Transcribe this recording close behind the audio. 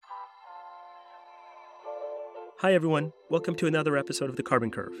Hi everyone, welcome to another episode of The Carbon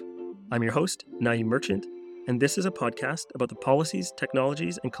Curve. I'm your host, Naeem Merchant, and this is a podcast about the policies,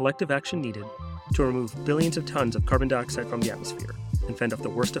 technologies, and collective action needed to remove billions of tons of carbon dioxide from the atmosphere and fend off the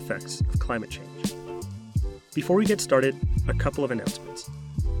worst effects of climate change. Before we get started, a couple of announcements.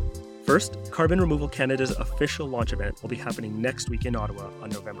 First, Carbon Removal Canada's official launch event will be happening next week in Ottawa on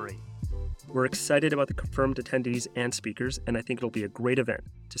November 8th. We're excited about the confirmed attendees and speakers, and I think it'll be a great event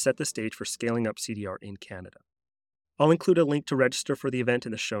to set the stage for scaling up CDR in Canada. I'll include a link to register for the event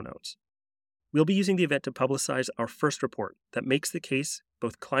in the show notes. We'll be using the event to publicize our first report that makes the case,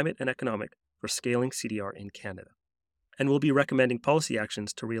 both climate and economic, for scaling CDR in Canada. And we'll be recommending policy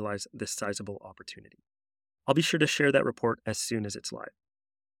actions to realize this sizable opportunity. I'll be sure to share that report as soon as it's live.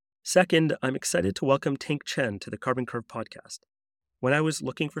 Second, I'm excited to welcome Tank Chen to the Carbon Curve podcast. When I was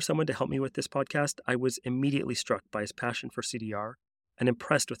looking for someone to help me with this podcast, I was immediately struck by his passion for CDR and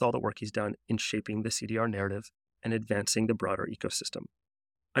impressed with all the work he's done in shaping the CDR narrative and advancing the broader ecosystem.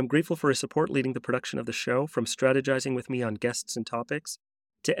 I'm grateful for his support leading the production of the show, from strategizing with me on guests and topics,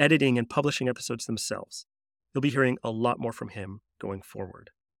 to editing and publishing episodes themselves. You'll be hearing a lot more from him going forward.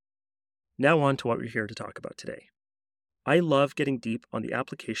 Now on to what we're here to talk about today. I love getting deep on the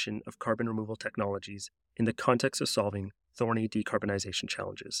application of carbon removal technologies in the context of solving thorny decarbonization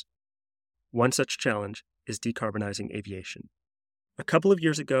challenges. One such challenge is decarbonizing aviation. A couple of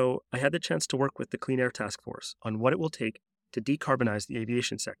years ago, I had the chance to work with the Clean Air Task Force on what it will take to decarbonize the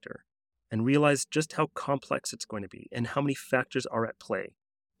aviation sector and realize just how complex it's going to be and how many factors are at play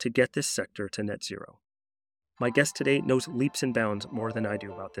to get this sector to net zero. My guest today knows leaps and bounds more than I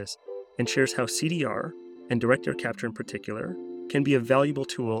do about this and shares how CDR, and direct air capture in particular, can be a valuable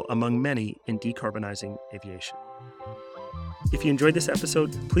tool among many in decarbonizing aviation. If you enjoyed this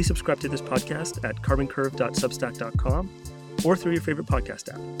episode, please subscribe to this podcast at carboncurve.substack.com or through your favorite podcast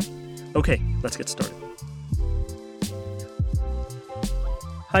app. Okay, let's get started.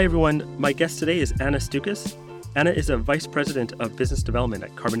 Hi everyone, my guest today is Anna Stukas. Anna is a Vice President of Business Development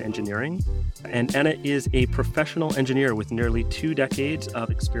at Carbon Engineering, and Anna is a professional engineer with nearly 2 decades of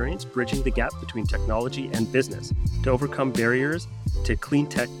experience bridging the gap between technology and business to overcome barriers to clean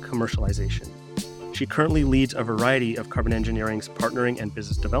tech commercialization. She currently leads a variety of Carbon Engineering's partnering and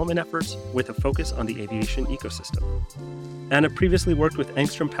business development efforts with a focus on the aviation ecosystem. Anna previously worked with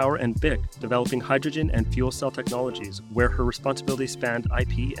Angstrom Power and BIC, developing hydrogen and fuel cell technologies, where her responsibilities spanned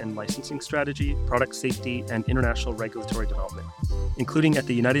IP and licensing strategy, product safety, and international regulatory development, including at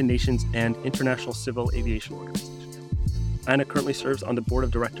the United Nations and International Civil Aviation Organization. Anna currently serves on the board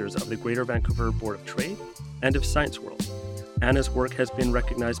of directors of the Greater Vancouver Board of Trade and of Science World. Anna's work has been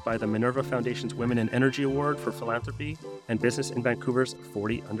recognized by the Minerva Foundation's Women in Energy Award for Philanthropy and Business in Vancouver's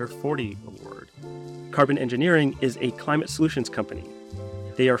 40 Under 40 Award. Carbon Engineering is a climate solutions company.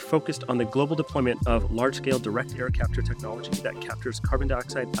 They are focused on the global deployment of large-scale direct air capture technology that captures carbon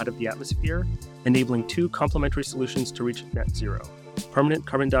dioxide out of the atmosphere, enabling 2 complementary solutions to reach net zero: permanent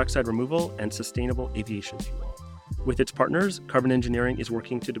carbon dioxide removal and sustainable aviation fuel. With its partners, Carbon Engineering is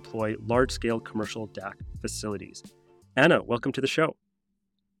working to deploy large-scale commercial DAC facilities. Anna, welcome to the show.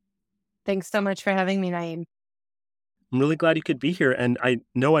 Thanks so much for having me, Naeem. I'm really glad you could be here. And I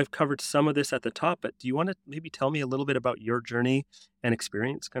know I've covered some of this at the top, but do you want to maybe tell me a little bit about your journey and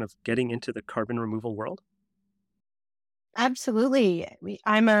experience kind of getting into the carbon removal world? Absolutely.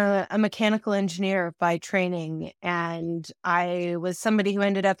 I'm a mechanical engineer by training, and I was somebody who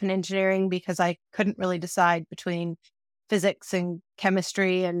ended up in engineering because I couldn't really decide between physics and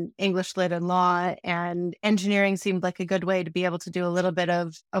chemistry and English lit and law, and engineering seemed like a good way to be able to do a little bit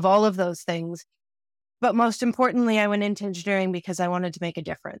of all of those things. But most importantly, I went into engineering because I wanted to make a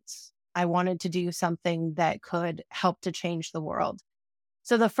difference. I wanted to do something that could help to change the world.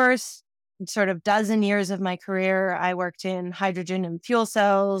 So the first sort of dozen years of my career, I worked in hydrogen and fuel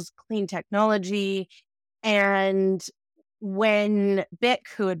cells, clean technology. And when BIC,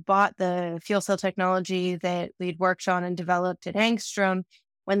 who had bought the fuel cell technology that we'd worked on and developed at Angstrom,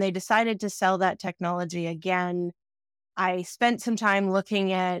 when they decided to sell that technology again, I spent some time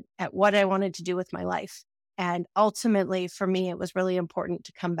looking at what I wanted to do with my life. And ultimately, for me, it was really important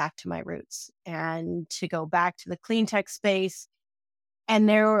to come back to my roots and to go back to the clean tech space.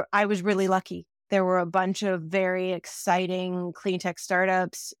 And I was really lucky. There were a bunch of very exciting clean tech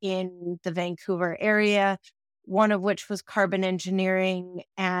startups in the Vancouver area, one of which was Carbon Engineering.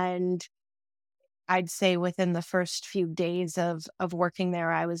 And I'd say within the first few days of working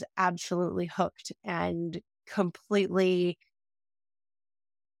there, I was absolutely hooked and completely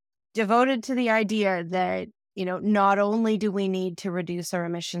devoted to the idea that, not only do we need to reduce our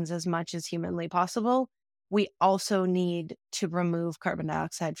emissions as much as humanly possible, we also need to remove carbon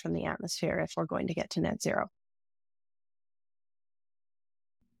dioxide from the atmosphere if we're going to get to net zero.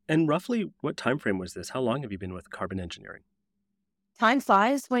 And roughly what time frame was this? How long have you been with carbon engineering? Time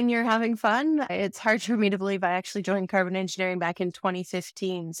flies when you're having fun. It's hard for me to believe I actually joined carbon engineering back in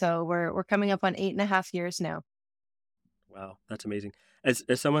 2015. So we're coming up on 8.5 years now. Wow, that's amazing. As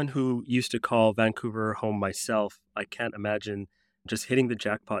someone who used to call Vancouver home myself, I can't imagine just hitting the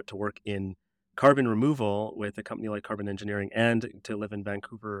jackpot to work in carbon removal with a company like Carbon Engineering and to live in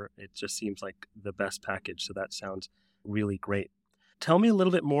Vancouver. It just seems like the best package. So that sounds really great. Tell me a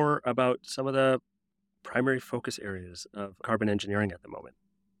little bit more about some of the primary focus areas of carbon engineering at the moment.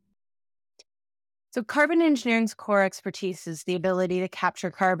 So carbon engineering's core expertise is the ability to capture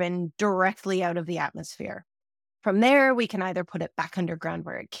carbon directly out of the atmosphere. From there, we can either put it back underground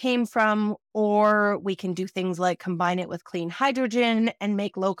where it came from, or we can do things like combine it with clean hydrogen and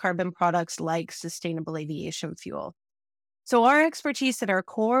make low carbon products like sustainable aviation fuel. So, our expertise at our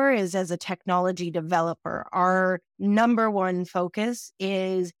core is as a technology developer. Our number one focus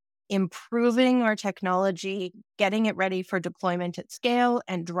is improving our technology, getting it ready for deployment at scale,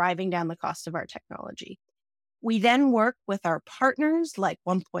 and driving down the cost of our technology. We then work with our partners like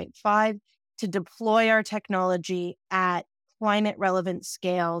 1.5 to deploy our technology at climate relevant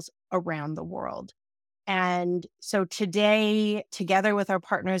scales around the world. And so today, together with our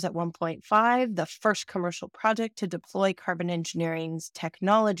partners at 1.5, the first commercial project to deploy carbon engineering's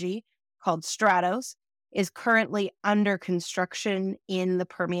technology, called Stratos, is currently under construction in the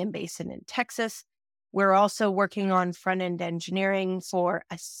Permian Basin in Texas. We're also working on front end engineering for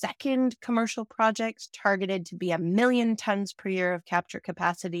a second commercial project targeted to be 1 million tons per year of capture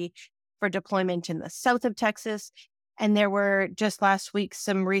capacity for deployment in the south of Texas. And there were just last week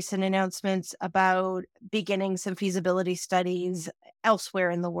some recent announcements about beginning some feasibility studies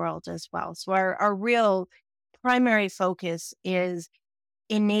elsewhere in the world as well. So our real primary focus is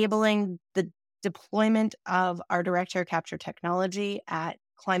enabling the deployment of our direct air capture technology at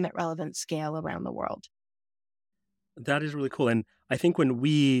climate relevant scale around the world. That is really cool. And I think when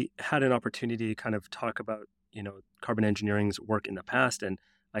we had an opportunity to kind of talk about, carbon engineering's work in the past, and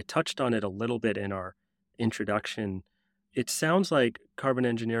I touched on it a little bit in our introduction, it sounds like carbon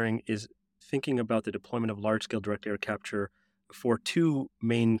engineering is thinking about the deployment of large scale direct air capture for two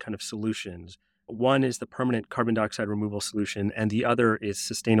main kind of solutions. One is the permanent carbon dioxide removal solution, and the other is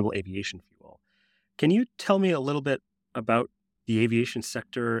sustainable aviation fuel. Can you tell me a little bit about the aviation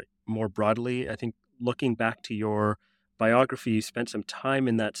sector more broadly? I think looking back to your biography, you spent some time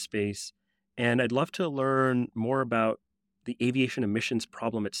in that space, and I'd love to learn more about the aviation emissions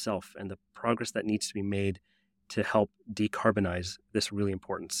problem itself and the progress that needs to be made to help decarbonize this really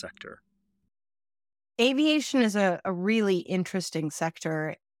important sector. Aviation is a really interesting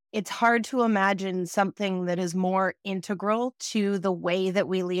sector. It's hard to imagine something that is more integral to the way that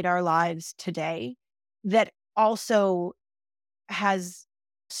we lead our lives today, that also has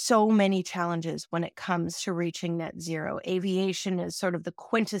so many challenges when it comes to reaching net zero. Aviation is sort of the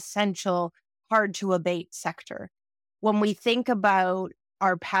quintessential hard to abate sector. When we think about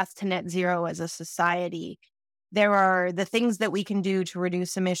our path to net zero as a society, there are the things that we can do to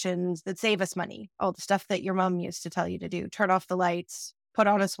reduce emissions that save us money. All the stuff that your mom used to tell you to do: turn off the lights, put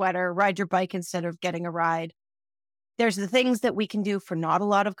on a sweater, ride your bike instead of getting a ride. There's the things that we can do for not a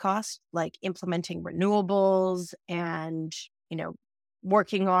lot of cost, like implementing renewables and,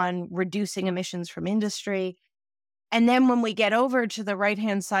 working on reducing emissions from industry. And then when we get over to the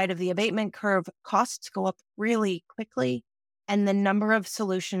right-hand side of the abatement curve, costs go up really quickly, and the number of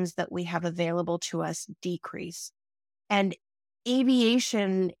solutions that we have available to us decrease. And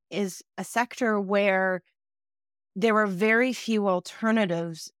aviation is a sector where there are very few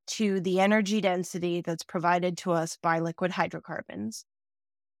alternatives to the energy density that's provided to us by liquid hydrocarbons.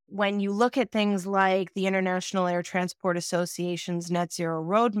 When you look at things like the International Air Transport Association's net zero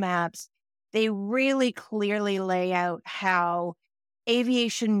roadmaps, they really clearly lay out how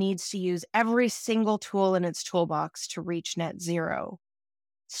aviation needs to use every single tool in its toolbox to reach net zero,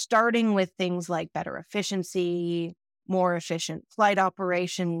 starting with things like better efficiency, more efficient flight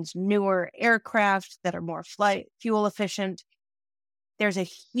operations, newer aircraft that are more flight fuel efficient. There's a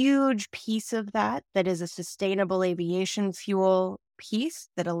huge piece of that that is a sustainable aviation fuel piece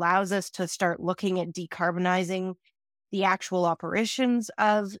that allows us to start looking at decarbonizing the actual operations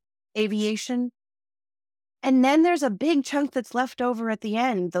of aviation. And then there's a big chunk that's left over at the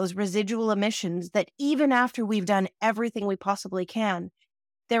end, those residual emissions that even after we've done everything we possibly can,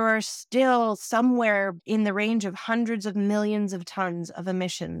 there are still somewhere in the range of hundreds of millions of tons of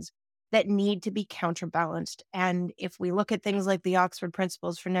emissions that need to be counterbalanced. And if we look at things like the Oxford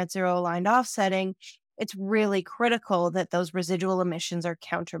Principles for Net Zero Aligned Offsetting, it's really critical that those residual emissions are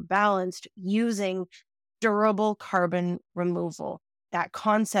counterbalanced using durable carbon removal. that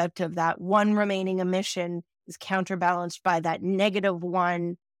concept of that one remaining emission is counterbalanced by that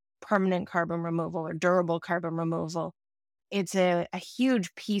 -1 permanent carbon removal or durable carbon removal. It's a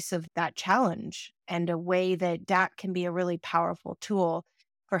huge piece of that challenge and a way that DAC can be a really powerful tool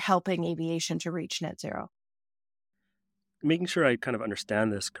for helping aviation to reach net zero. Making sure I kind of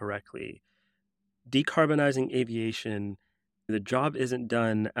understand this correctly, decarbonizing aviation, the job isn't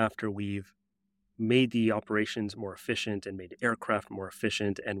done after we've made the operations more efficient and made aircraft more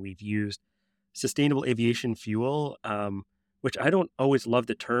efficient, and we've used sustainable aviation fuel, which I don't always love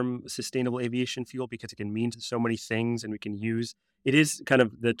the term sustainable aviation fuel because it can mean so many things, and we can use it is kind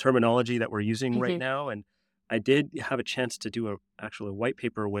of the terminology that we're using right Mhm. now. And I did have a chance to do a white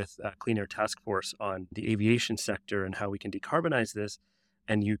paper with Clean Air Task Force on the aviation sector and how we can decarbonize this.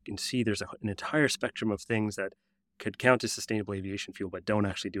 And you can see there's an entire spectrum of things that could count as sustainable aviation fuel, but don't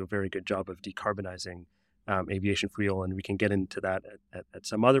actually do a very good job of decarbonizing aviation fuel. And we can get into that at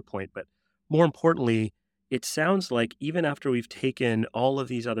some other point. But more importantly, it sounds like even after we've taken all of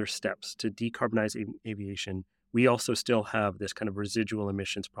these other steps to decarbonize aviation, we also still have this kind of residual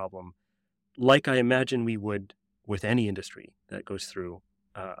emissions problem, like I imagine we would with any industry that goes through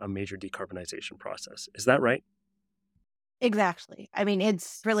a major decarbonization process. Is that right? Exactly. I mean,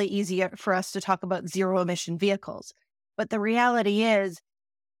 it's really easy for us to talk about zero emission vehicles, but the reality is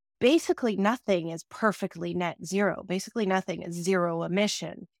basically nothing is perfectly net zero. Basically nothing is zero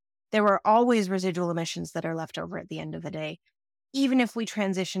emission. There are always residual emissions that are left over at the end of the day. Even if we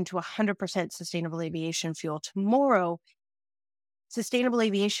transition to 100% sustainable aviation fuel tomorrow, sustainable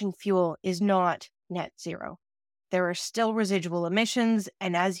aviation fuel is not net zero. There are still residual emissions.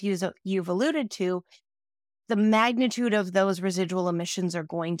 And as you've alluded to, the magnitude of those residual emissions are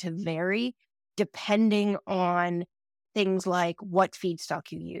going to vary depending on things like what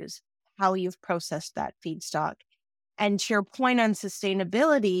feedstock you use, how you've processed that feedstock. And to your point on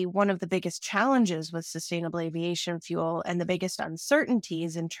sustainability, one of the biggest challenges with sustainable aviation fuel and the biggest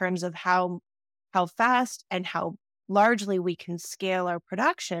uncertainties in terms of how fast and how largely we can scale our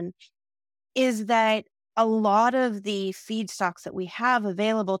production is that a lot of the feedstocks that we have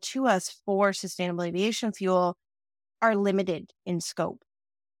available to us for sustainable aviation fuel are limited in scope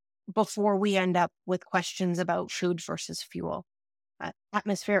before we end up with questions about food versus fuel.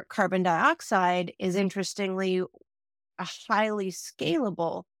 Atmospheric carbon dioxide is interestingly a highly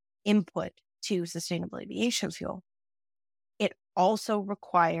scalable input to sustainable aviation fuel. It also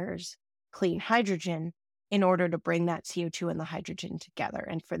requires clean hydrogen in order to bring that CO2 and the hydrogen together.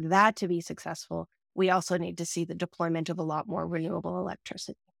 And for that to be successful, we also need to see the deployment of a lot more renewable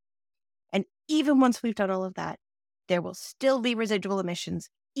electricity. And even once we've done all of that, there will still be residual emissions,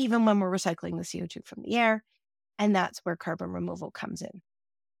 even when we're recycling the CO2 from the air. And that's where carbon removal comes in.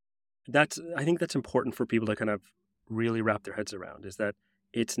 I think that's important for people to kind of really wrap their heads around, is that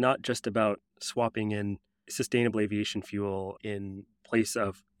it's not just about swapping in sustainable aviation fuel in place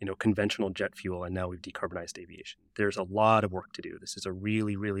of, conventional jet fuel, and now we've decarbonized aviation. There's a lot of work to do. This is a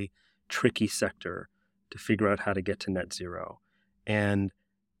really, really tricky sector to figure out how to get to net zero. And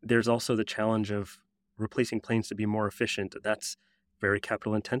there's also the challenge of replacing planes to be more efficient. That's very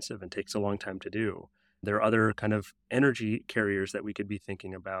capital intensive and takes a long time to do. There are other kind of energy carriers that we could be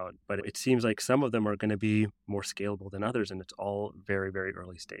thinking about, but it seems like some of them are going to be more scalable than others, and it's all very, very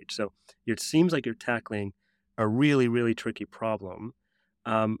early stage. So it seems like you're tackling a really, really tricky problem.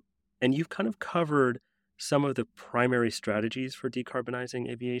 Um, and you've kind of covered some of the primary strategies for decarbonizing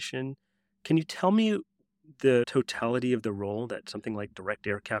aviation. Can you tell me the totality of the role that something like direct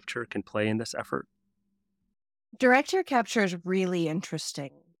air capture can play in this effort? Direct air capture is really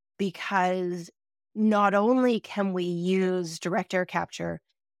interesting because not only can we use direct air capture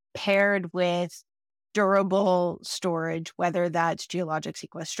paired with durable storage, whether that's geologic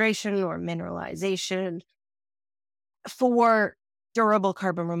sequestration or mineralization, for durable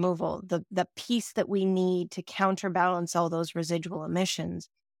carbon removal, the piece that we need to counterbalance all those residual emissions.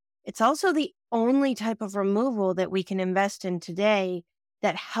 It's also the only type of removal that we can invest in today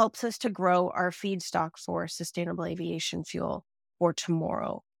that helps us to grow our feedstock for sustainable aviation fuel for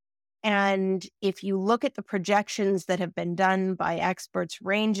tomorrow. And if you look at the projections that have been done by experts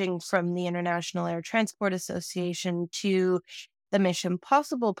ranging from the International Air Transport Association to the Mission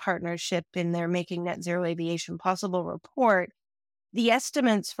Possible Partnership in their Making Net Zero Aviation Possible report, the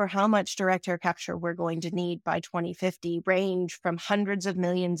estimates for how much direct air capture we're going to need by 2050 range from hundreds of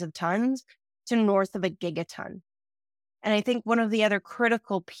millions of tons to north of a gigaton. And I think one of the other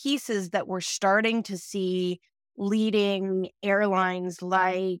critical pieces that we're starting to see leading airlines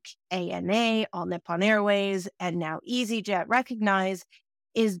like ANA, All Nippon Airways, and now EasyJet recognize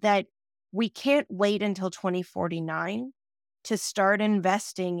is that we can't wait until 2049 to start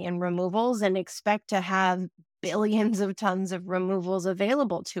investing in removals and expect to have billions of tons of removals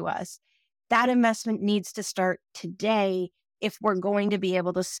available to us. That investment needs to start today if we're going to be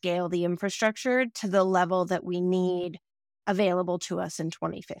able to scale the infrastructure to the level that we need available to us in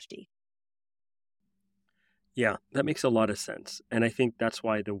 2050. Yeah, that makes a lot of sense. And I think that's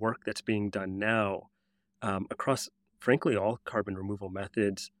why the work that's being done now across, frankly, all carbon removal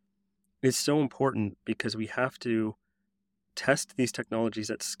methods is so important because we have to test these technologies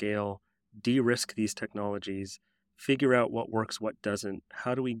at scale, de-risk these technologies, figure out what works, what doesn't.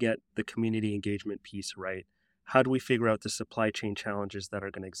 How do we get the community engagement piece right? How do we figure out the supply chain challenges that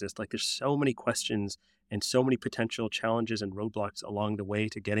are going to exist? Like there's so many questions and so many potential challenges and roadblocks along the way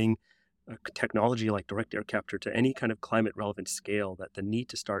to getting a technology like direct air capture to any kind of climate relevant scale that the need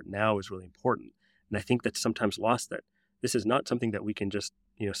to start now is really important. And I think that's sometimes lost that this is not something that we can just,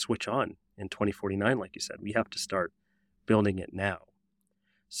 switch on in 2049, like you said. We have to start building it now.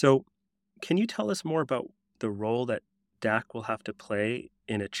 So, can you tell us more about the role that DAC will have to play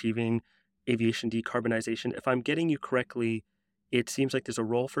in achieving aviation decarbonization? If I'm getting you correctly, it seems like there's a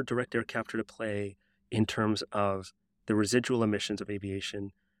role for direct air capture to play in terms of the residual emissions of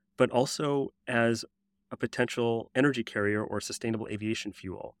aviation, but also as a potential energy carrier or sustainable aviation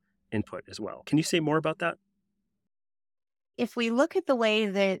fuel input as well. Can you say more about that? If we look at the way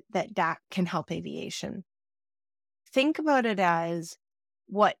that DAC can help aviation, think about it as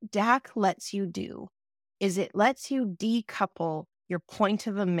what DAC lets you do is it lets you decouple your point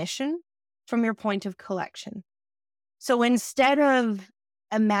of emission from your point of collection. So instead of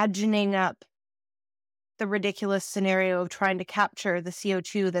imagining up the ridiculous scenario of trying to capture the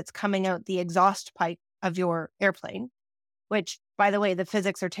CO2 that's coming out the exhaust pipe of your airplane, which, by the way, the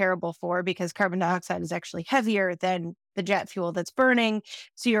physics are terrible for because carbon dioxide is actually heavier than the jet fuel that's burning.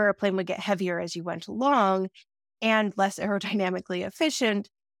 So your airplane would get heavier as you went along and less aerodynamically efficient.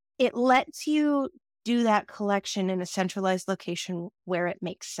 It lets you do that collection in a centralized location where it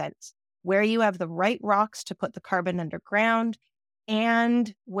makes sense, where you have the right rocks to put the carbon underground,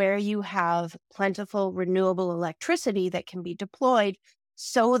 and where you have plentiful renewable electricity that can be deployed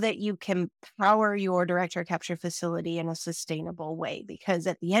so that you can power your direct air capture facility in a sustainable way. Because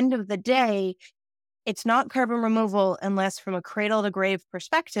at the end of the day, it's not carbon removal unless from a cradle to grave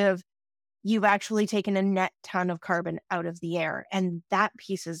perspective, you've actually taken a net ton of carbon out of the air. And that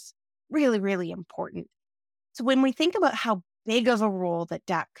piece is really, really important. So when we think about how big of a role that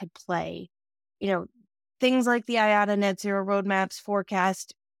DAC could play, you know, things like the IATA Net Zero Roadmaps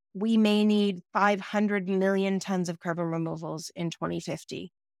forecast, we may need 500 million tons of carbon removals in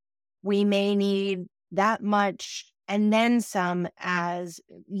 2050. We may need that much and then some as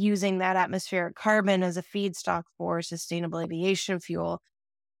using that atmospheric carbon as a feedstock for sustainable aviation fuel.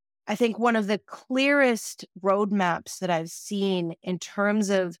 I think one of the clearest roadmaps that I've seen in terms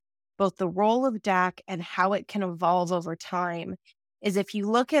of both the role of DAC and how it can evolve over time is if you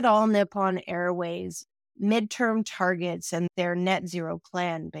look at All Nippon Airways midterm targets and their net zero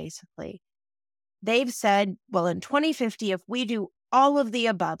plan, basically, they've said, well, in 2050, if we do all of the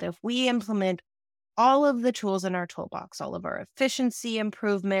above, if we implement all of the tools in our toolbox, all of our efficiency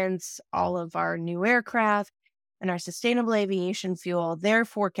improvements, all of our new aircraft, and our sustainable aviation fuel, they're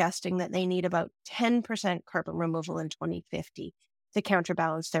forecasting that they need about 10% carbon removal in 2050 to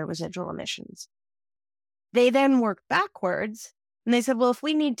counterbalance their residual emissions. They then work backwards and they said, well, if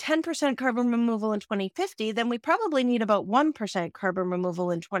we need 10% carbon removal in 2050, then we probably need about 1% carbon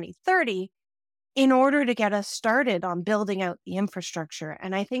removal in 2030 in order to get us started on building out the infrastructure.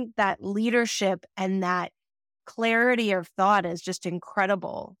 And I think that leadership and that clarity of thought is just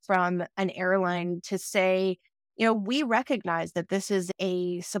incredible from an airline to say, we recognize that this is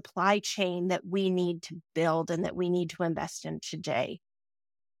a supply chain that we need to build and that we need to invest in today.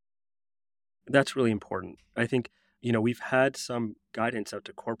 That's really important. I think, we've had some guidance out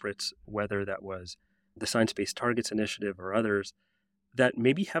to corporates, whether that was the Science Based Targets Initiative or others, that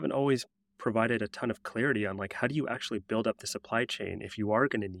maybe haven't always provided a ton of clarity on like how do you actually build up the supply chain if you are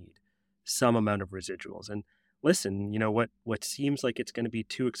going to need some amount of residuals. And listen, what seems like it's going to be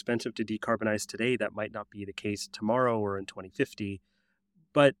too expensive to decarbonize today, that might not be the case tomorrow or in 2050.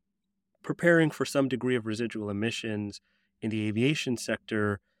 But preparing for some degree of residual emissions in the aviation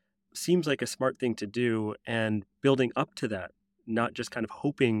sector seems like a smart thing to do, and building up to that, not just kind of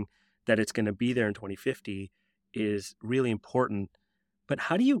hoping that it's going to be there in 2050, is really important. But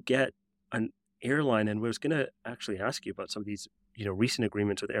how do you get an airline, and we was going to actually ask you about some of these, recent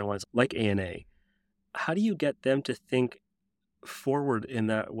agreements with airlines like ANA, how do you get them to think forward in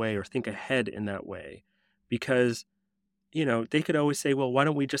that way or think ahead in that way? Because, they could always say, well, why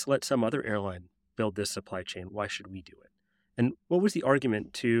don't we just let some other airline build this supply chain? Why should we do it? And what was the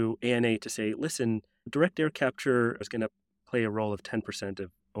argument to ANA to say, listen, direct air capture is going to play a role of 10% of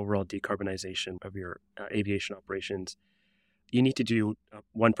overall decarbonization of your aviation operations. You need to do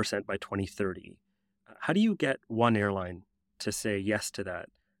 1% by 2030. How do you get one airline to say yes to that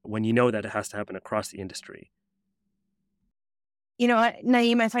when you know that it has to happen across the industry?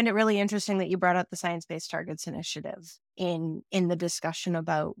 Naeem, I find it really interesting that you brought up the Science Based Targets Initiative in the discussion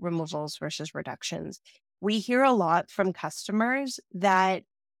about removals versus reductions. We hear a lot from customers that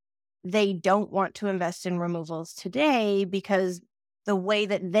they don't want to invest in removals today because the way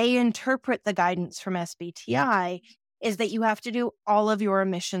that they interpret the guidance from SBTI is that you have to do all of your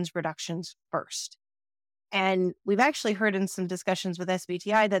emissions reductions first. And we've actually heard in some discussions with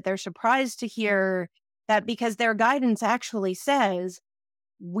SBTI that they're surprised to hear that because their guidance actually says,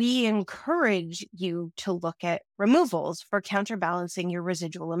 we encourage you to look at removals for counterbalancing your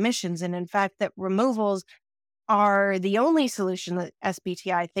residual emissions. And in fact, that removals are the only solution that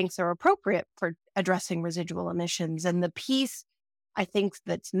SBTI thinks are appropriate for addressing residual emissions. And the piece I think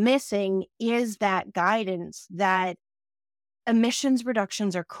that's missing is that guidance that emissions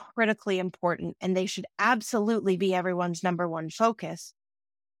reductions are critically important and they should absolutely be everyone's number one focus.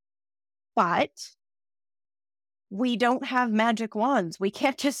 But we don't have magic wands. We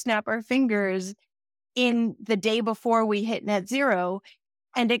can't just snap our fingers in the day before we hit net zero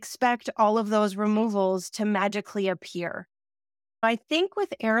and expect all of those removals to magically appear. I think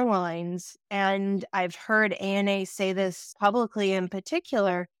with airlines, and I've heard ANA say this publicly in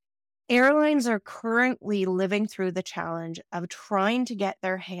particular, airlines are currently living through the challenge of trying to get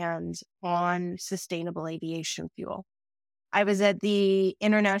their hands on sustainable aviation fuel. I was at the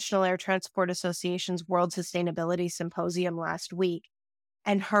International Air Transport Association's World Sustainability Symposium last week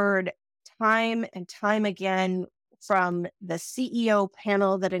and heard time and time again from the CEO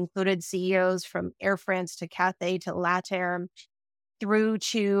panel that included CEOs from Air France to Cathay to LATAM through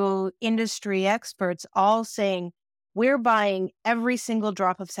to industry experts all saying, we're buying every single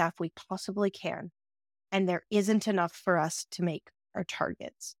drop of SAF we possibly can, and there isn't enough for us to make our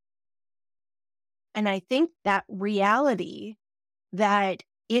targets. And I think that reality that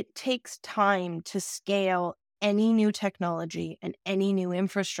it takes time to scale any new technology and any new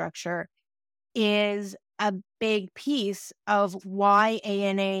infrastructure is a big piece of why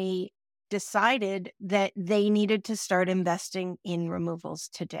ANA decided that they needed to start investing in removals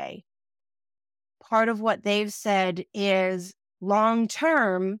today. Part of what they've said is long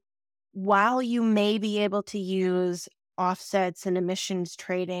term, while you may be able to use offsets and emissions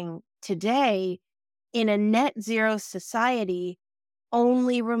trading today, in a net zero society,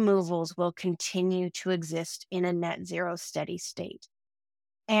 only removals will continue to exist in a net zero steady state.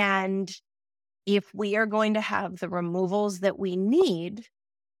 And if we are going to have the removals that we need,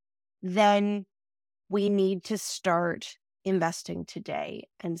 then we need to start investing today.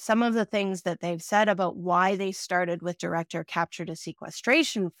 And some of the things that they've said about why they started with direct air capture to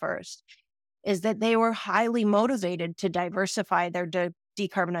sequestration first is that they were highly motivated to diversify their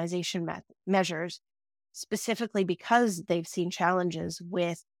decarbonization measures, specifically because they've seen challenges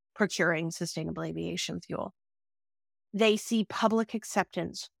with procuring sustainable aviation fuel. They see public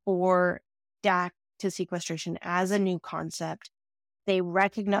acceptance for DAC to sequestration as a new concept. They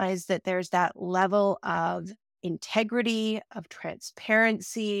recognize that there's that level of integrity, of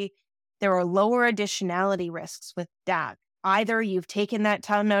transparency. There are lower additionality risks with DAC. Either you've taken that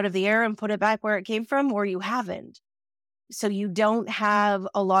ton out of the air and put it back where it came from, or you haven't. So you don't have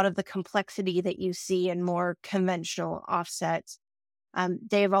a lot of the complexity that you see in more conventional offsets.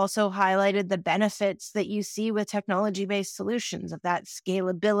 They've also highlighted the benefits that you see with technology-based solutions of that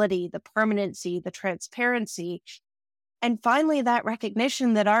scalability, the permanency, the transparency. And finally, that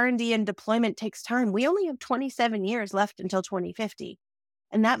recognition that R&D and deployment takes time. We only have 27 years left until 2050.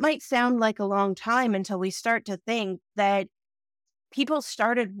 And that might sound like a long time until we start to think that people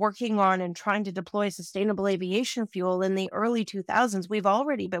started working on and trying to deploy sustainable aviation fuel in the early 2000s. We've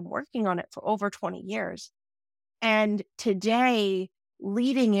already been working on it for over 20 years. And today,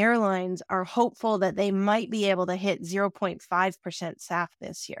 leading airlines are hopeful that they might be able to hit 0.5% SAF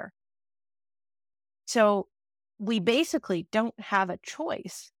this year. So we basically don't have a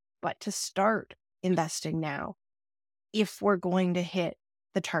choice but to start investing now if we're going to hit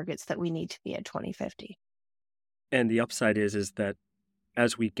the targets that we need to be at 2050. And the upside is that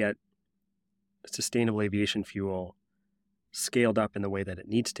as we get sustainable aviation fuel scaled up in the way that it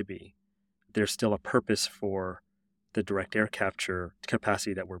needs to be, there's still a purpose for the direct air capture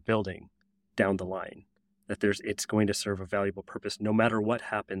capacity that we're building down the line, that it's going to serve a valuable purpose no matter what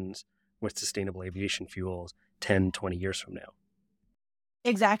happens with sustainable aviation fuels 10, 20 years from now.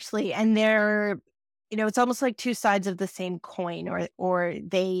 Exactly. And they're it's almost like two sides of the same coin, or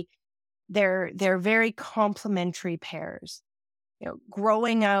they're very complementary pairs.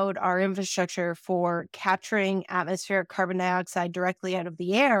 Growing out our infrastructure for capturing atmospheric carbon dioxide directly out of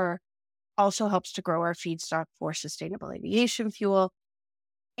the air also helps to grow our feedstock for sustainable aviation fuel.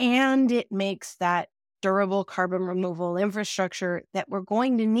 And it makes that durable carbon removal infrastructure that we're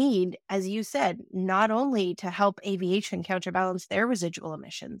going to need, as you said, not only to help aviation counterbalance their residual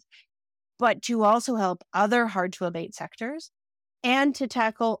emissions, but to also help other hard to abate sectors and to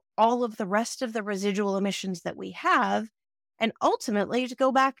tackle all of the rest of the residual emissions that we have, and ultimately to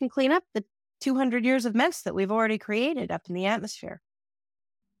go back and clean up the 200 years of mess that we've already created up in the atmosphere.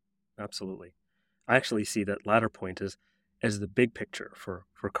 Absolutely. I actually see that latter point as the big picture for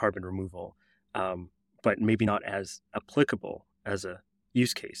carbon removal, but maybe not as applicable as a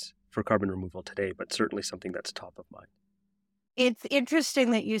use case for carbon removal today, but certainly something that's top of mind. It's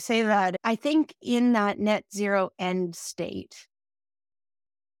interesting that you say that. I think in that net zero end state,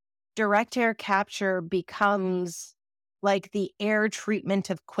 direct air capture becomes like the air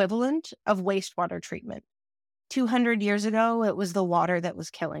treatment equivalent of wastewater treatment. 200 years ago, it was the water that was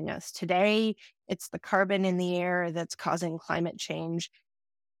killing us. Today, it's the carbon in the air that's causing climate change.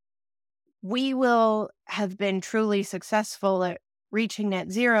 We will have been truly successful at reaching net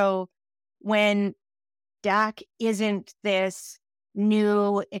zero when DAC isn't this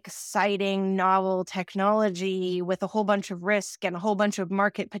new, exciting, novel technology with a whole bunch of risk and a whole bunch of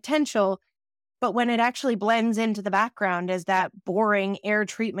market potential, but when it actually blends into the background as that boring air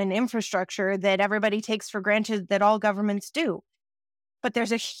treatment infrastructure that everybody takes for granted that all governments do. But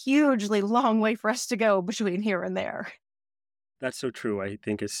there's a hugely long way for us to go between here and there. That's so true. I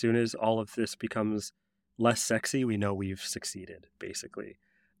think as soon as all of this becomes less sexy, we know we've succeeded, basically.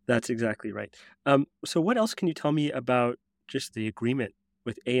 That's exactly right. So what else can you tell me about just the agreement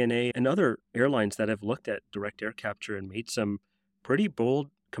with ANA and other airlines that have looked at direct air capture and made some pretty bold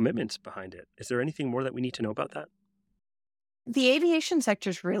commitments behind it? Is there anything more that we need to know about that? The aviation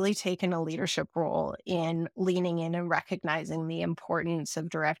sector's really taken a leadership role in leaning in and recognizing the importance of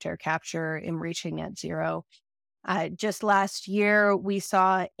direct air capture in reaching net zero. Just last year, we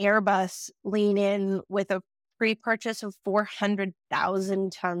saw Airbus lean in with a pre-purchase of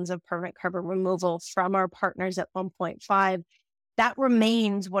 400,000 tons of permanent carbon removal from our partners at 1.5. That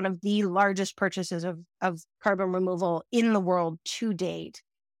remains one of the largest purchases of carbon removal in the world to date.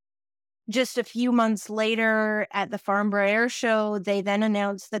 Just a few months later at the Farnborough Air Show, they then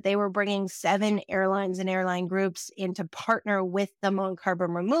announced that they were bringing 7 airlines and airline groups in to partner with them on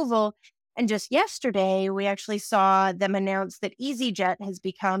carbon removal. And just yesterday, we actually saw them announce that EasyJet has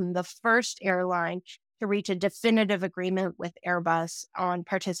become the first airline to reach a definitive agreement with Airbus on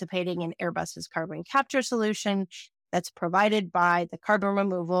participating in Airbus's carbon capture solution that's provided by the carbon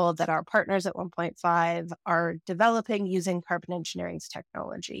removal that our partners at 1.5 are developing using carbon engineering's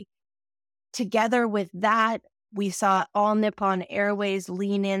technology. Together with that, we saw All Nippon Airways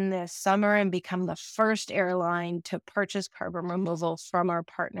lean in this summer and become the first airline to purchase carbon removal from our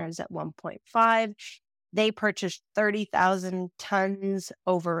partners at 1.5. They purchased 30,000 tons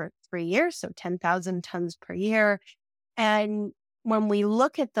over 3 years, so 10,000 tons per year. And when we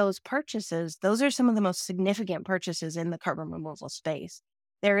look at those purchases, those are some of the most significant purchases in the carbon removal space.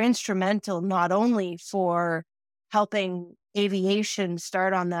 They're instrumental not only for helping aviation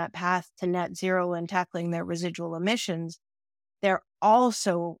start on that path to net zero and tackling their residual emissions, they're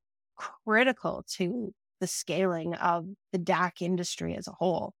also critical to the scaling of the DAC industry as a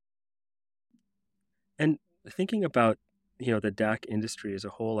whole. And thinking about, the DAC industry as a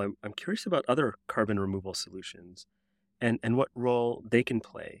whole, I'm curious about other carbon removal solutions and what role they can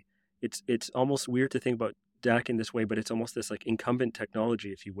play. It's almost weird to think about DAC in this way, but it's almost this like incumbent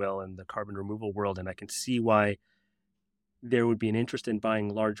technology, if you will, in the carbon removal world. And I can see why there would be an interest in buying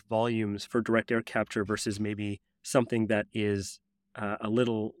large volumes for direct air capture versus maybe something that is a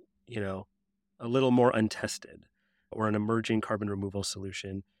little, a little more untested or an emerging carbon removal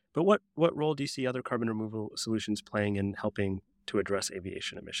solution. But what role do you see other carbon removal solutions playing in helping to address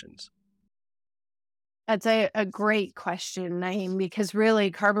aviation emissions? That's a great question, Naeem, because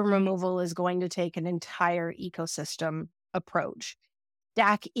really carbon removal is going to take an entire ecosystem approach.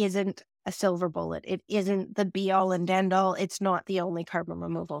 DAC isn't a silver bullet. It isn't the be all and end all. It's not the only carbon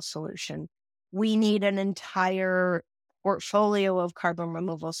removal solution. We need an entire portfolio of carbon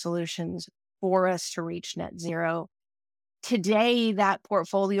removal solutions for us to reach net zero. Today, that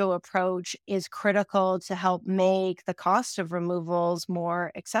portfolio approach is critical to help make the cost of removals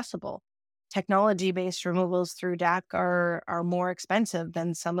more accessible. Technology-based removals through DAC are more expensive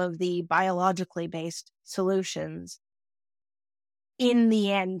than some of the biologically based solutions. In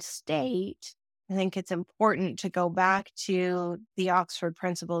the end state, I think it's important to go back to the Oxford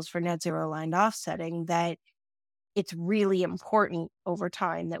principles for net zero aligned offsetting, that it's really important over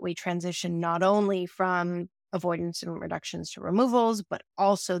time that we transition not only from avoidance and reductions to removals, but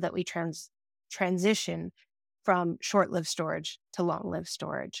also that we transition from short-lived storage to long-lived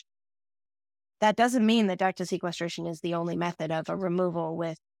storage. That doesn't mean that ducted sequestration is the only method of a removal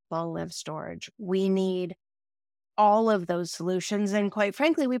with long-lived storage. We need all of those solutions. And quite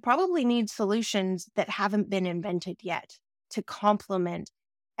frankly, we probably need solutions that haven't been invented yet to complement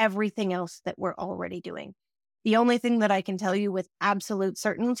everything else that we're already doing. The only thing that I can tell you with absolute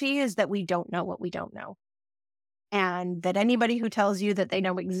certainty is that we don't know what we don't know. And that anybody who tells you that they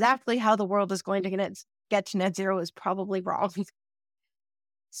know exactly how the world is going to get to net zero is probably wrong.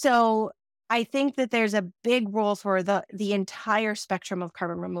 So I think that there's a big role for the entire spectrum of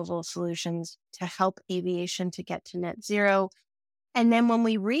carbon removal solutions to help aviation to get to net zero. And then when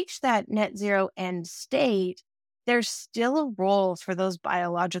we reach that net zero end state, there's still a role for those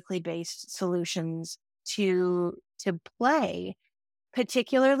biologically based solutions to play,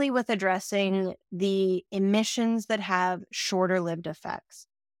 particularly with addressing the emissions that have shorter lived effects.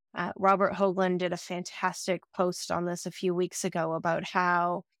 Robert Hoagland did a fantastic post on this a few weeks ago about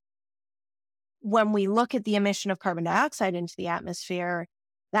how when we look at the emission of carbon dioxide into the atmosphere,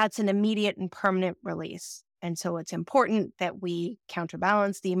 that's an immediate and permanent release. And so it's important that we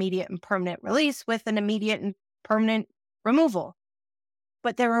counterbalance the immediate and permanent release with an immediate and permanent removal.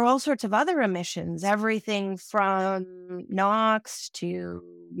 But there are all sorts of other emissions, everything from NOx to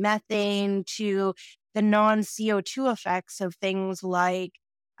methane to the non-CO2 effects of things like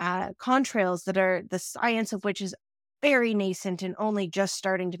contrails that are the science of which is very nascent and only just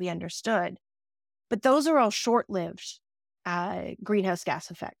starting to be understood. But those are all short-lived greenhouse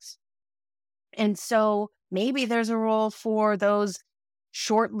gas effects. And so maybe there's a role for those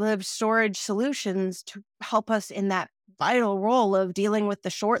short-lived storage solutions to help us in that vital role of dealing with the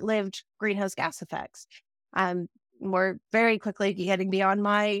short-lived greenhouse gas effects. We're very quickly getting beyond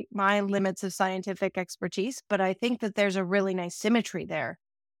my limits of scientific expertise, but I think that there's a really nice symmetry there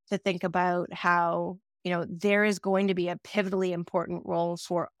to think about how, there is going to be a pivotally important role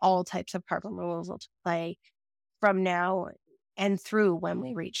for all types of carbon removal to play from now and through when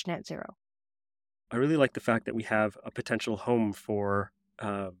we reach net zero. I really like the fact that we have a potential home for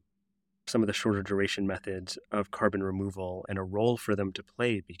some of the shorter duration methods of carbon removal and a role for them to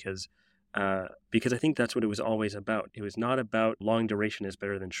play because I think that's what it was always about. It was not about long duration is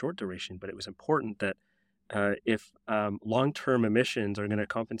better than short duration, but it was important that if long-term emissions are going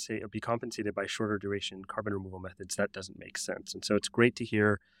to be compensated by shorter duration carbon removal methods, that doesn't make sense. And so it's great to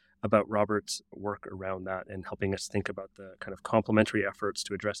hear about Robert's work around that and helping us think about the kind of complementary efforts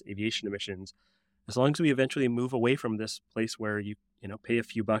to address aviation emissions. As long as we eventually move away from this place where you pay a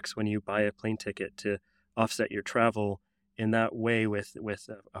few bucks when you buy a plane ticket to offset your travel in that way with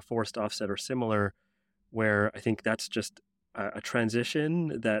a forced offset or similar, where I think that's just a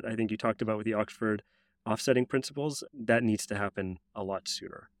transition that I think you talked about with the Oxford offsetting principles, that needs to happen a lot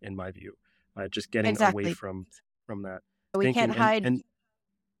sooner, in my view. Just getting away Exactly. from that We thinking. can't hide. And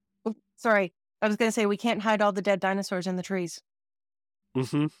Sorry, I was going to say we can't hide all the dead dinosaurs in the trees.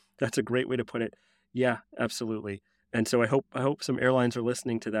 That's a great way to put it. Yeah, absolutely. And so I hope some airlines are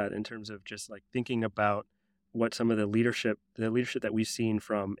listening to that in terms of just like thinking about what some of the leadership that we've seen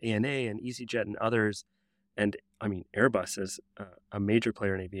from ANA and EasyJet and others, and I mean Airbus as a major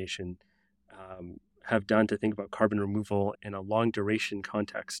player in aviation, have done to think about carbon removal in a long duration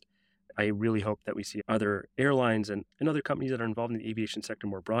context. I really hope that we see other airlines and other companies that are involved in the aviation sector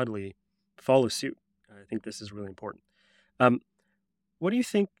more broadly follow suit. I think this is really important. What do you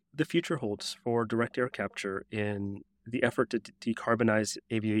think the future holds for direct air capture in the effort to decarbonize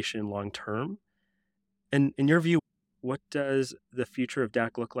aviation long term? And in your view, what does the future of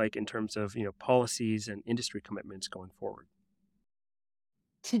DAC look like in terms of policies and industry commitments going forward?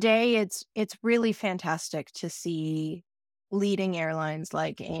 Today, it's really fantastic to see leading airlines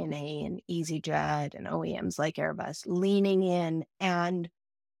like ANA and EasyJet and OEMs like Airbus leaning in and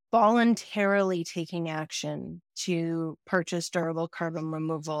voluntarily taking action to purchase durable carbon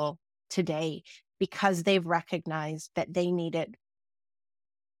removal today because they've recognized that they need it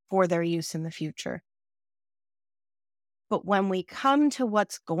for their use in the future. But when we come to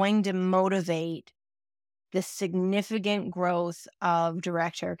what's going to motivate the significant growth of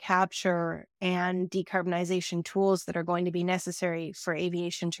direct air capture and decarbonization tools that are going to be necessary for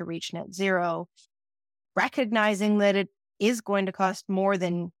aviation to reach net zero, recognizing that it is going to cost more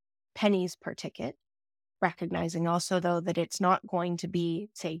than pennies per ticket, recognizing also, though, that it's not going to be,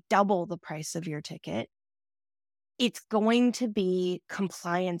 say, double the price of your ticket, It's going to be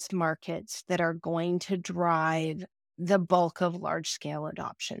compliance markets that are going to drive the bulk of large scale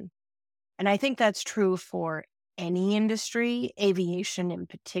adoption. And I think that's true for any industry, aviation in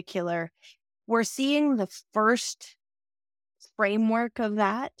particular. We're seeing the first framework of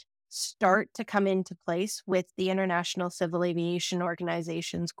that start to come into place with the International Civil Aviation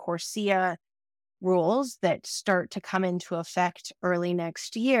Organization's CORSIA rules that start to come into effect early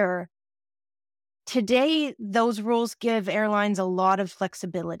next year. Today, those rules give airlines a lot of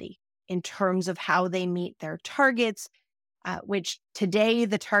flexibility in terms of how they meet their targets, which today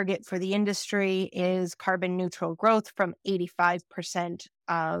the target for the industry is carbon neutral growth from 85%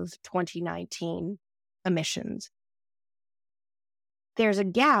 of 2019 emissions. There's a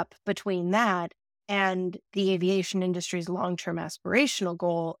gap between that and the aviation industry's long-term aspirational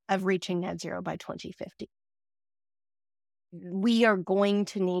goal of reaching net zero by 2050. We are going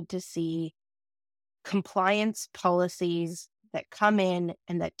to need to see compliance policies that come in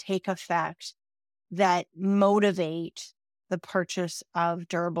and that take effect that motivate the purchase of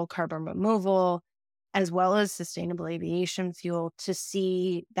durable carbon removal as well as sustainable aviation fuel to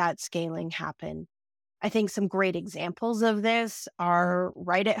see that scaling happen. I think some great examples of this are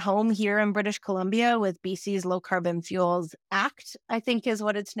right at home here in British Columbia with BC's Low Carbon Fuels Act, I think is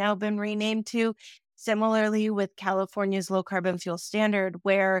what it's now been renamed to. Similarly with California's Low Carbon Fuel Standard,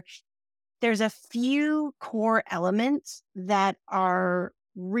 where there's a few core elements that are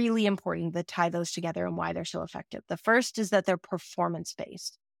really important that tie those together and why they're so effective. The first is that they're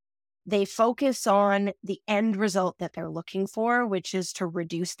performance-based. They focus on the end result that they're looking for, which is to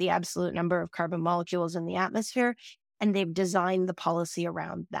reduce the absolute number of carbon molecules in the atmosphere, and they've designed the policy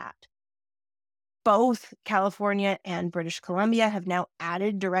around that. Both California and British Columbia have now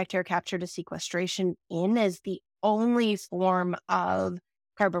added direct air capture to sequestration in as the only form of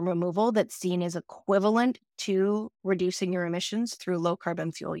carbon removal that's seen as equivalent to reducing your emissions through low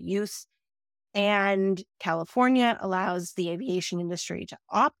carbon fuel use. And California allows the aviation industry to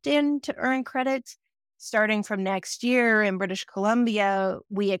opt in to earn credits. Starting from next year in British Columbia,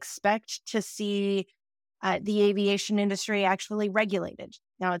 we expect to see the aviation industry actually regulated.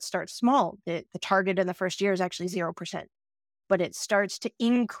 Now it starts small. The target in the first year is actually 0%, but it starts to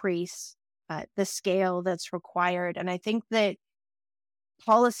increase the scale that's required. And I think that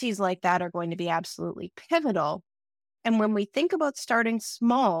policies like that are going to be absolutely pivotal. And when we think about starting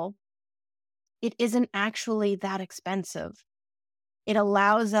small, it isn't actually that expensive. It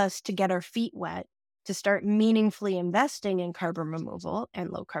allows us to get our feet wet, to start meaningfully investing in carbon removal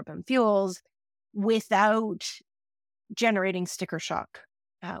and low carbon fuels without generating sticker shock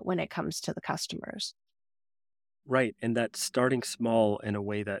when it comes to the customers. Right. And that starting small in a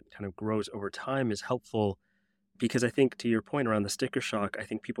way that kind of grows over time is helpful because I think to your point around the sticker shock, I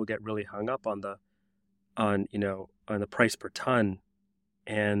think people get really hung up on the price per ton.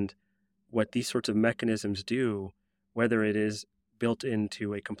 And what these sorts of mechanisms do, whether it is built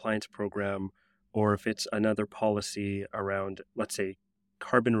into a compliance program or if it's another policy around, let's say,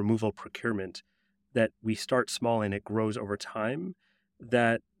 carbon removal procurement, that we start small and it grows over time,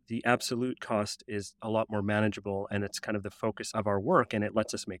 that the absolute cost is a lot more manageable and it's kind of the focus of our work and it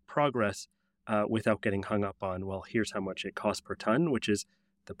lets us make progress without getting hung up on, well, here's how much it costs per ton, which is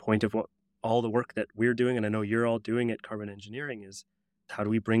the point of what all the work that we're doing, and I know you're all doing at Carbon Engineering, is how do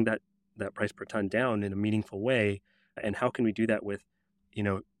we bring that price per ton down in a meaningful way, and how can we do that with,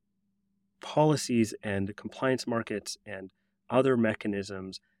 policies and compliance markets and other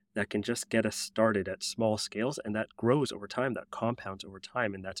mechanisms that can just get us started at small scales, and that grows over time, that compounds over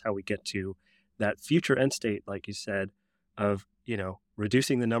time, and that's how we get to that future end state, like you said, of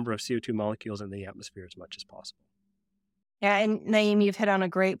reducing the number of CO2 molecules in the atmosphere as much as possible. Yeah, and Naeem, you've hit on a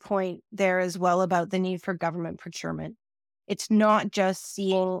great point there as well about the need for government procurement. It's not just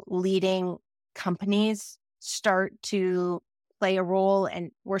seeing leading companies start to play a role,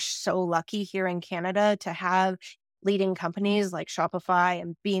 and we're so lucky here in Canada to have leading companies like Shopify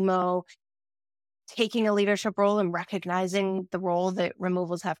and BMO taking a leadership role and recognizing the role that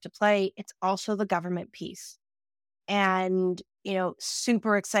removals have to play. It's also the government piece. And,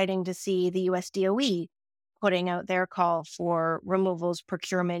 super exciting to see the US DOE putting out their call for removals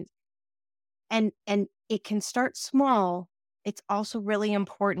procurement. And it can start small. It's also really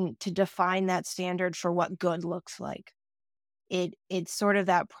important to define that standard for what good looks like. It's sort of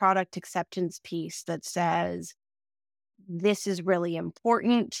that product acceptance piece that says, this is really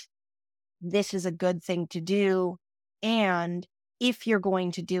important. This is a good thing to do. And if you're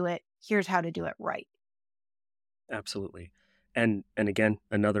going to do it, here's how to do it right. Absolutely. And again,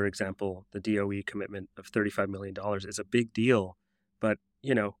 another example, the DOE commitment of $35 million is a big deal. But,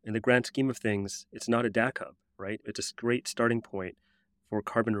 in the grand scheme of things, it's not a DAC hub, right? It's a great starting point for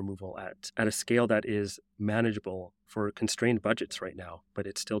carbon removal at a scale that is manageable for constrained budgets right now, but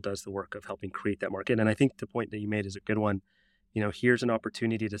it still does the work of helping create that market. And I think the point that you made is a good one. Here's an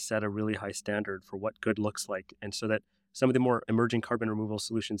opportunity to set a really high standard for what good looks like, and so that some of the more emerging carbon removal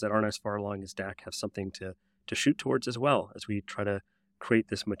solutions that aren't as far along as DAC have something to shoot towards as well as we try to create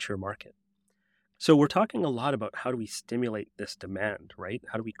this mature market. So we're talking a lot about how do we stimulate this demand, right?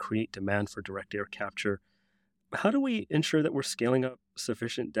 How do we create demand for direct air capture? How do we ensure that we're scaling up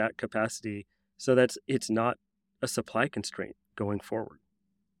sufficient DAC capacity so that it's not a supply constraint going forward?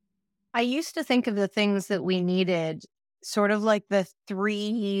 I used to think of the things that we needed sort of like the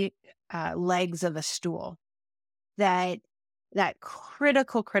three legs of a stool. That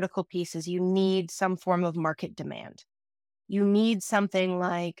critical piece is you need some form of market demand. You need something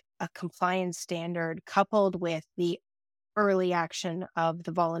like a compliance standard coupled with the early action of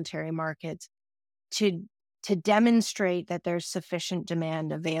the voluntary markets to demonstrate that there's sufficient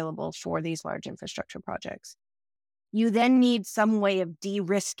demand available for these large infrastructure projects. You then need some way of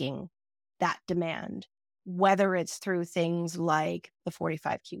de-risking that demand, whether it's through things like the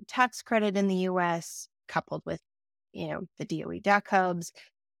 45Q tax credit in the US, coupled with, the DOE DAC hubs,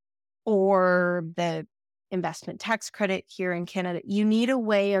 or the investment tax credit here in Canada. You need a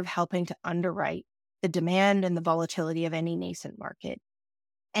way of helping to underwrite the demand and the volatility of any nascent market.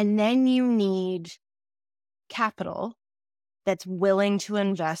 And then you need capital that's willing to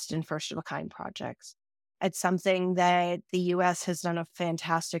invest in first-of-a-kind projects. It's something that the U.S. has done a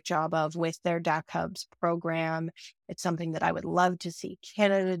fantastic job of with their DAC Hubs program. It's something that I would love to see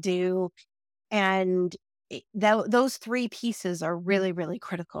Canada do. And those three pieces are really, really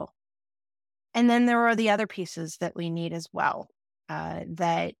critical. And then there are the other pieces that we need as well,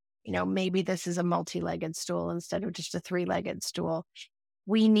 that, maybe this is a multi-legged stool instead of just a three-legged stool.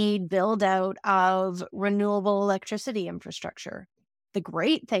 We need build out of renewable electricity infrastructure. The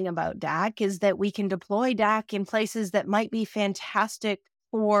great thing about DAC is that we can deploy DAC in places that might be fantastic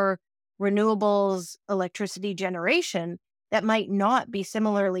for renewables electricity generation that might not be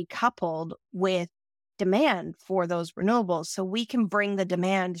similarly coupled with demand for those renewables. So we can bring the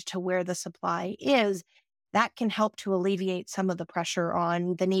demand to where the supply is. That can help to alleviate some of the pressure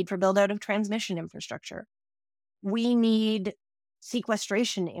on the need for build out of transmission infrastructure. We need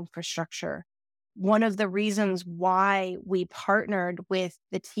sequestration infrastructure. One of the reasons why we partnered with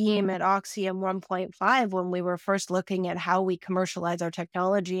the team at Oxy 1.5 when we were first looking at how we commercialize our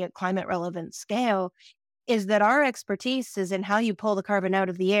technology at climate relevant scale is that our expertise is in how you pull the carbon out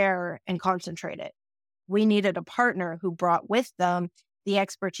of the air and concentrate it. We needed a partner who brought with them the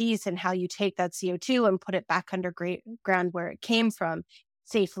expertise in how you take that CO2 and put it back underground where it came from,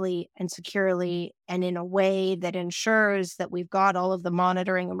 safely and securely, and in a way that ensures that we've got all of the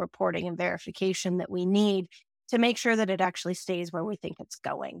monitoring and reporting and verification that we need to make sure that it actually stays where we think it's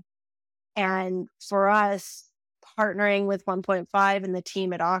going. And for us, partnering with 1.5 and the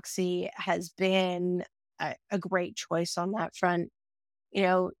team at Oxy has been a great choice on that front.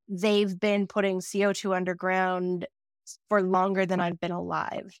 They've been putting CO2 underground for longer than I've been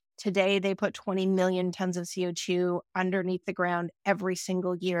alive. Today, they put 20 million tons of CO2 underneath the ground every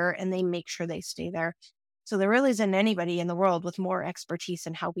single year, and they make sure they stay there. So there really isn't anybody in the world with more expertise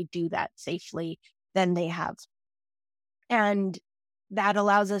in how we do that safely than they have. And that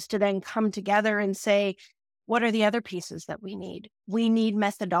allows us to then come together and say, what are the other pieces that we need? We need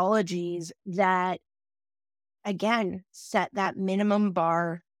methodologies that, again, set that minimum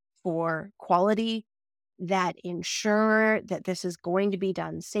bar for quality, that ensure that this is going to be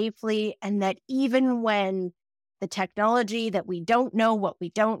done safely, and that even when the technology that we don't know what we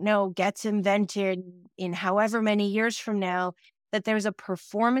don't know gets invented in however many years from now, that there's a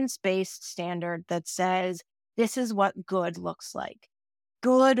performance-based standard that says this is what good looks like.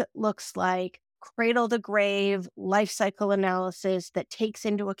 Good looks like cradle to grave life cycle analysis that takes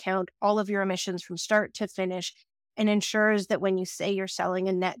into account all of your emissions from start to finish and ensures that when you say you're selling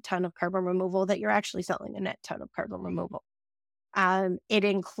a net ton of carbon removal, that you're actually selling a net ton of carbon removal. It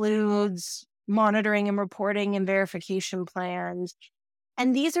includes monitoring and reporting and verification plans.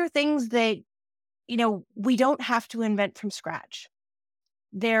 And these are things that, we don't have to invent from scratch.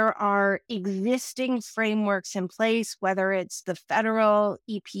 There are existing frameworks in place, whether it's the federal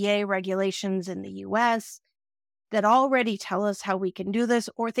EPA regulations in the US that already tell us how we can do this,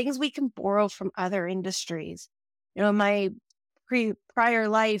 or things we can borrow from other industries. My prior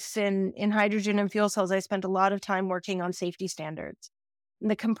life in hydrogen and fuel cells, I spent a lot of time working on safety standards. And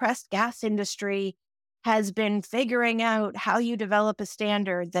the compressed gas industry has been figuring out how you develop a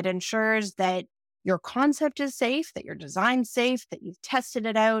standard that ensures that your concept is safe, that your design's safe, that you've tested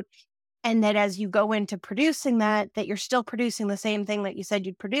it out, And that as you go into producing that you're still producing the same thing that you said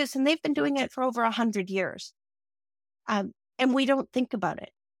you'd produce. And they've been doing it for over 100 years. And we don't think about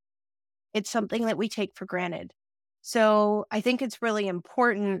it. It's something that we take for granted. So I think it's really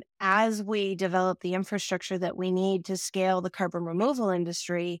important as we develop the infrastructure that we need to scale the carbon removal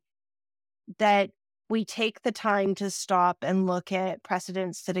industry, that we take the time to stop and look at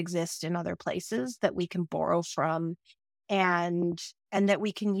precedents that exist in other places that we can borrow from and that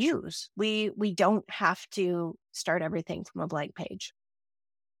we can use. We don't have to start everything from a blank page.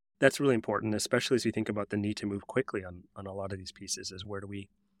 That's really important, especially as we think about the need to move quickly on a lot of these pieces. Is where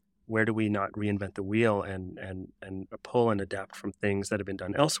do we not reinvent the wheel and pull and adapt from things that have been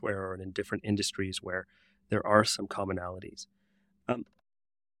done elsewhere or in different industries where there are some commonalities.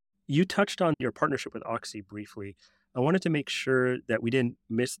 You touched on your partnership with Oxy briefly. I wanted to make sure that we didn't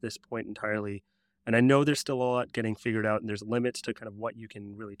miss this point entirely. And I know there's still a lot getting figured out and there's limits to kind of what you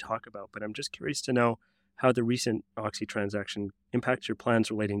can really talk about, but I'm just curious to know how the recent Oxy transaction impacts your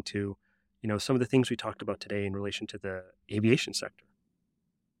plans relating to, some of the things we talked about today in relation to the aviation sector.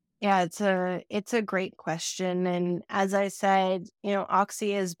 Yeah, it's a great question. And as I said,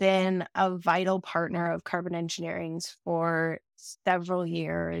 Oxy has been a vital partner of Carbon Engineering's for several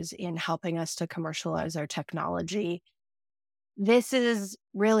years in helping us to commercialize our technology. This is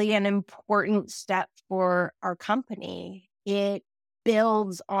really an important step for our company. It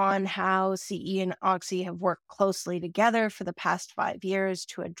builds on how CE and Oxy have worked closely together for the past 5 years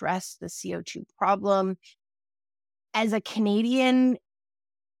to address the CO2 problem. As a Canadian,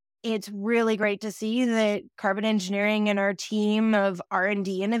 it's really great to see that Carbon Engineering and our team of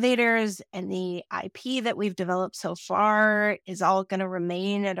R&D innovators and the IP that we've developed so far is all going to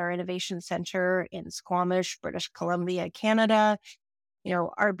remain at our innovation center in Squamish, British Columbia, Canada.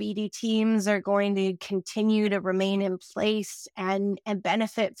 Our BD teams are going to continue to remain in place and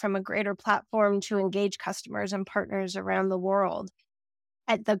benefit from a greater platform to engage customers and partners around the world.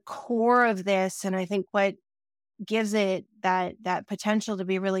 At the core of this, and I think what gives it that potential to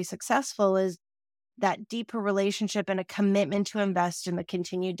be really successful is that deeper relationship and a commitment to invest in the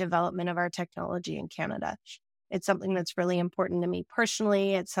continued development of our technology in Canada. It's something that's really important to me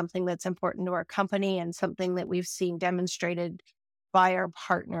personally. It's something that's important to our company and something that we've seen demonstrated by our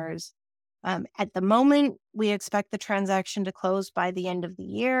partners. At the moment, we expect the transaction to close by the end of the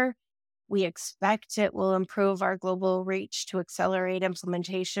year. We expect it will improve our global reach to accelerate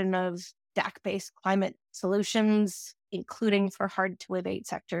implementation of DAC-based climate solutions, including for hard-to-abate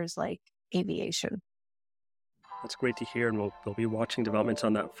sectors like aviation. That's great to hear, and we'll be watching developments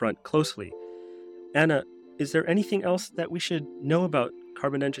on that front closely. Anna, is there anything else that we should know about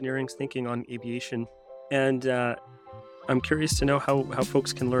Carbon Engineering's thinking on aviation? And I'm curious to know how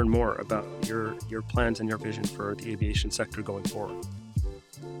folks can learn more about your plans and your vision for the aviation sector going forward.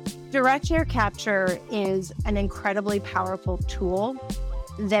 Direct air capture is an incredibly powerful tool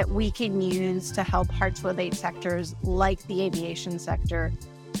that we can use to help hard-to-abate sectors like the aviation sector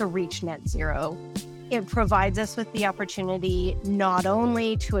to reach net zero. It provides us with the opportunity not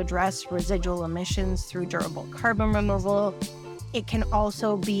only to address residual emissions through durable carbon removal, it can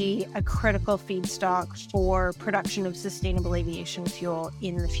also be a critical feedstock for production of sustainable aviation fuel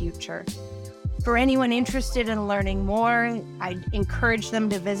in the future. For anyone interested in learning more, I'd encourage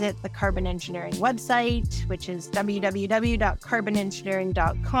them to visit the Carbon Engineering website, which is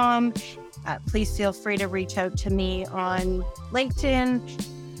www.carbonengineering.com. Please feel free to reach out to me on LinkedIn.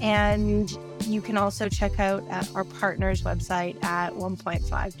 And you can also check out our partner's website at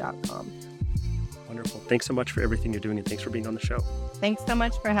 1.5.com. Wonderful. Thanks so much for everything you're doing, and thanks for being on the show. Thanks so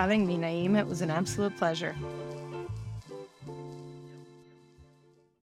much for having me, Naeem. It was an absolute pleasure.